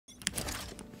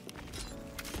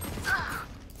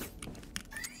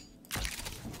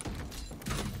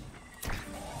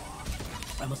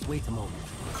I must wait a moment.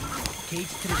 Cage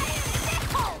 3.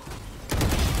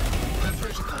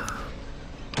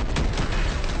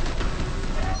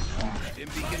 Stim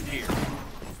beacon here.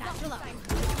 Satchel up.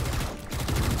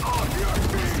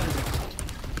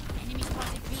 Enemy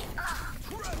spotted B.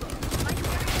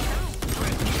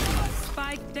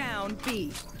 Spike down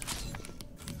B.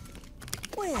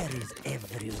 Where is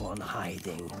everyone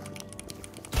hiding?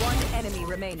 One enemy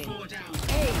remaining.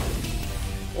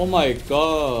 Oh my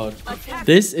god.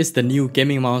 This is the new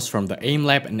gaming mouse from the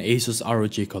AimLab and Asus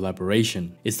ROG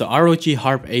collaboration. It's the ROG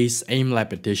Harpe Ace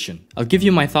AimLab edition. I'll give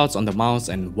you my thoughts on the mouse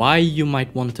and why you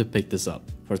might want to pick this up.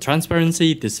 For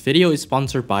transparency, this video is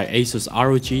sponsored by Asus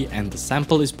ROG and the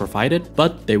sample is provided,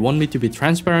 but they want me to be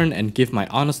transparent and give my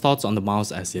honest thoughts on the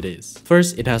mouse as it is.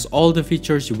 First, it has all the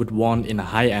features you would want in a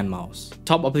high-end mouse.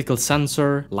 Top optical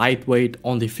sensor, lightweight,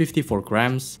 only 54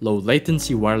 grams, low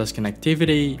latency wireless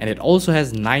connectivity, and it also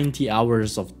has 90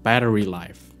 hours of battery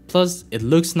life. Plus, it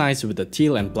looks nice with the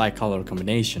teal and black color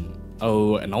combination.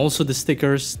 Oh, and also the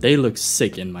stickers, they look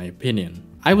sick in my opinion.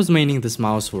 I was maining this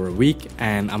mouse for a week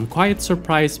and I'm quite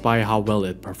surprised by how well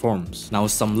it performs. Now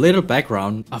some little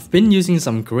background, I've been using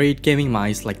some great gaming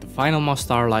mice like the Finalmouse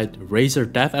Starlight, Razer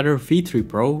DeathAdder V3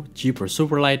 Pro, Jeeper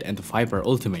Superlight and the Viper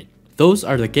Ultimate. Those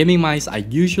are the gaming mice I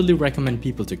usually recommend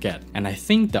people to get, and I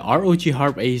think the ROG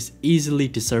Harpe Ace easily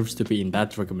deserves to be in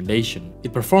that recommendation.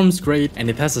 It performs great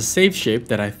and it has a safe shape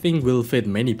that I think will fit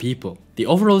many people. The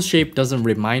overall shape doesn't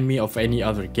remind me of any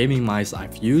other gaming mice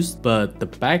I've used, but the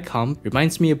back hump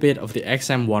reminds me a bit of the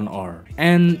XM1R.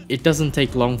 And it doesn't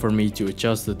take long for me to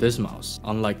adjust to this mouse,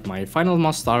 unlike my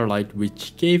Finalmouse Starlight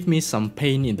which gave me some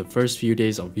pain in the first few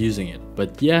days of using it.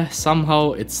 But yeah,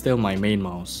 somehow it's still my main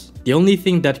mouse. The only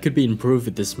thing that could be improved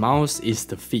with this mouse is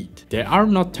the feet. They are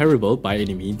not terrible by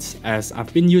any means, as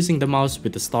I've been using the mouse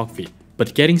with the stock feet.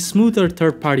 But getting smoother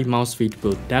third-party mouse feet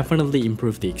will definitely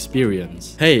improve the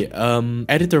experience. Hey,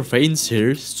 editor Vainsz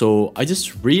here. So I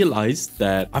just realized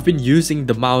that I've been using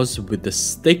the mouse with the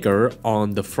sticker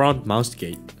on the front mouse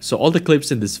gate. So all the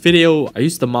clips in this video, I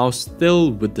used the mouse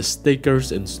still with the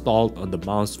stickers installed on the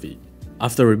mouse feet.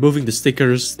 After removing the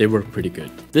stickers, they were pretty good.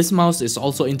 This mouse is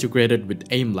also integrated with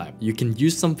AimLab. You can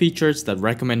use some features that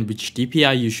recommend which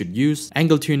DPI you should use,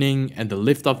 angle tuning, and the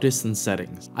lift-off distance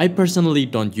settings. I personally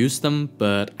don't use them,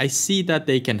 but I see that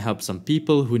they can help some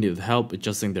people who need help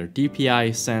adjusting their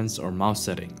DPI, sens, or mouse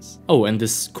settings. Oh, and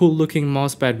this cool looking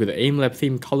mousepad with the AimLab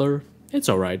theme color, it's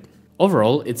alright.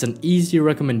 Overall, it's an easy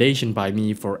recommendation by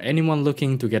me for anyone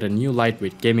looking to get a new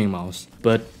lightweight gaming mouse.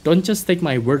 But don't just take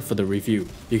my word for the review.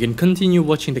 You can continue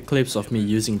watching the clips of me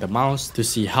using the mouse to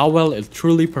see how well it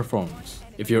truly performs.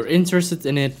 If you're interested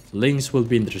in it, links will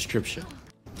be in the description.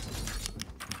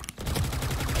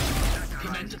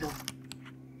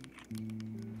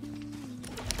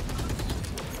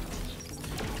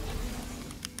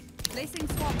 Placing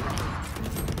swamp.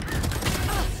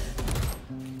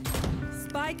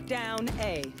 Spike down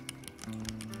A.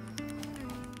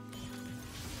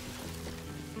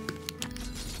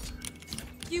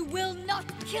 You will not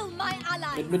kill my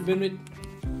ally. Mid.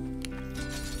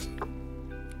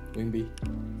 Wing B.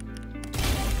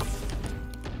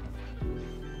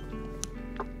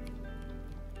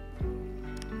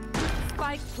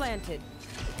 Spike planted.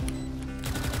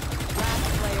 Last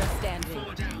player standing.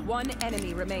 One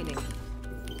enemy remaining.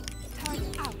 Turn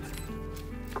out.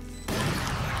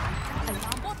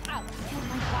 AIMBOT out. Kill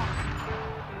my bot.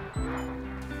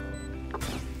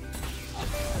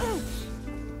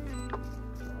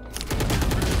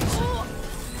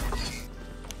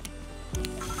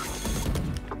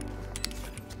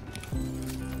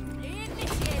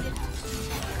 Initiated.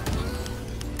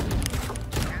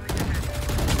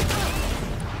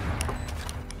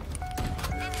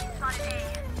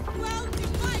 Well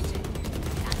divided.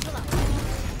 Satchel up.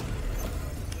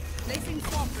 Placing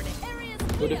swamp grenade. Areas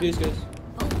Go defuse, guys.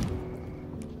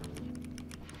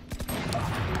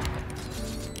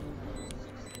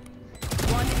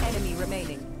 One enemy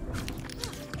remaining.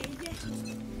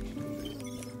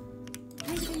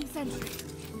 Placing sentry.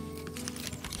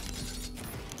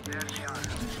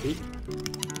 B.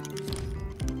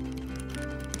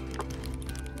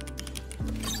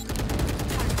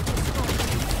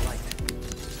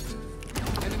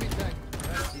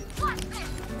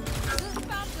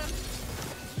 Found them.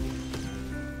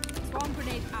 Swamp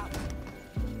grenade out.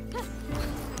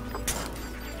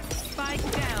 Spike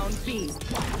down B.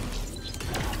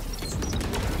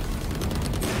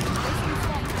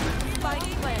 Spike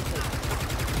planted.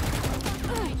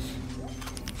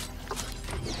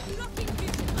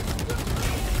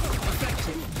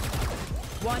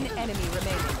 One enemy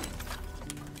remaining.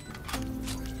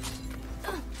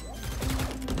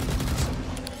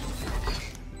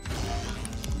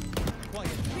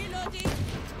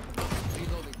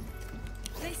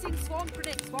 Swarm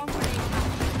grenade. Swarm grenade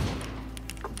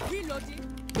out. Reloading.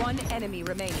 One enemy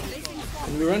remaining. Placing swarm.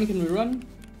 Can we run? Can we run?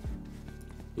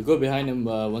 You go behind him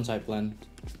once I plant.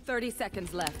 30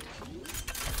 seconds left.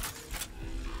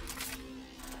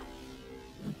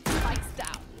 Spikes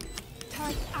down.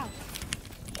 Turret out.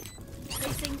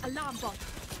 Placing alarm bot.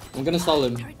 I'm gonna stall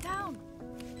him. Turret down.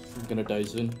 I'm gonna die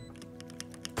soon.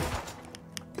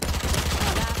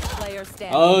 Last player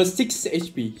standing. Oh, 6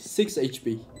 HP. 6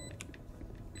 HP.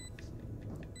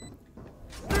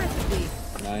 Thrifty.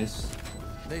 Nice.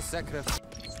 They sacrifice.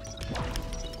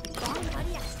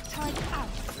 Turret out.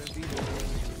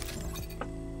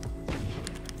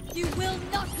 You will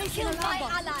not kill my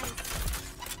allies.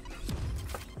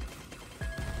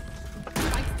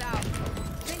 Spikes down.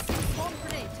 Placing swarm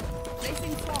grenade.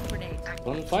 Placing swarm grenade.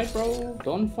 Don't fight, bro.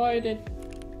 Don't fight it.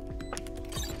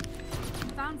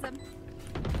 Found them.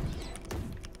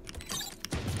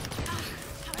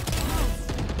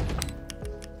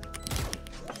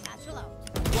 Natural out.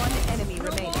 One enemy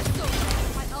remaining.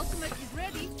 My ultimate is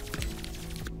ready.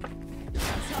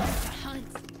 Time to hunt.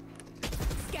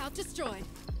 Scout destroyed.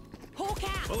 Hawk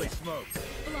out. Fully smoked.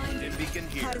 Blind. Beacon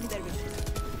here.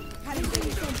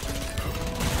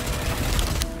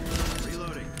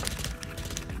 Reloading.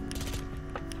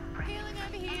 Healing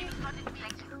over here.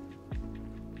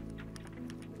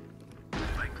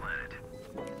 Spike planted.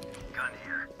 Gun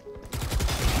here.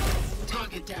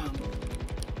 Target down.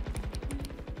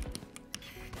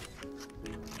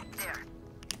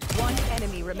 One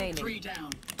enemy remaining. 3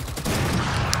 down.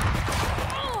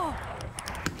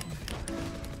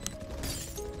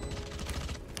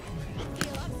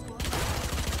 Heal up, squad.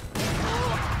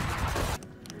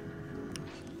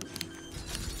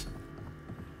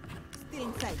 Still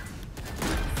in sight.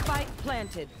 Spike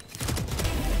planted.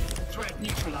 Threat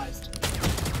neutralized.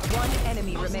 One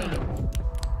enemy remaining.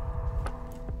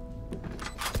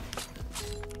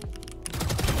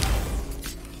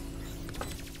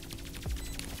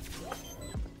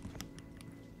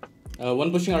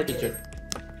 One pushing architect.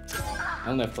 I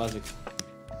don't have classics.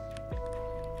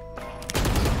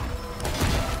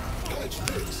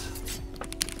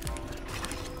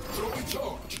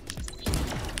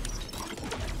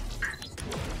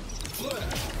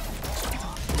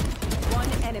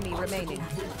 One enemy remaining.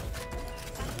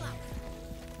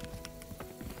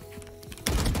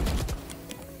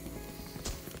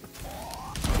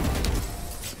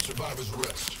 Survivors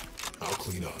rest. I'll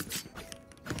clean up.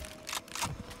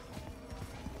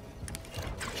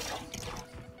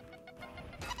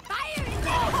 Fire!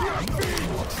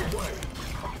 Walks away.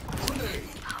 Grenade.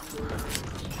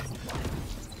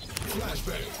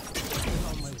 Flashbang.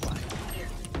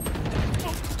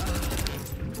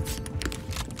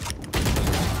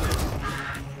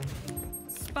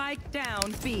 Spike down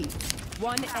B.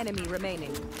 One enemy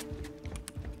remaining.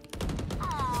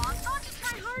 Aw, thought to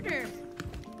try harder.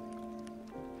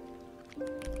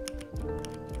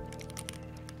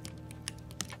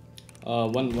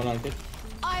 One arcade.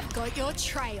 I've got your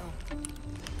trail.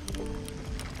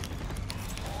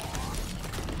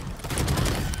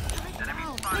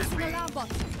 Placing alarm bot.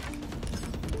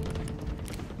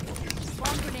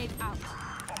 Swarm grenade out.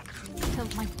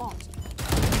 Killed my bot.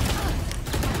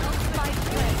 Spike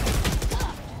planted.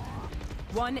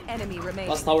 One enemy remaining.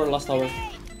 Last tower, last tower.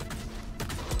 Grenade.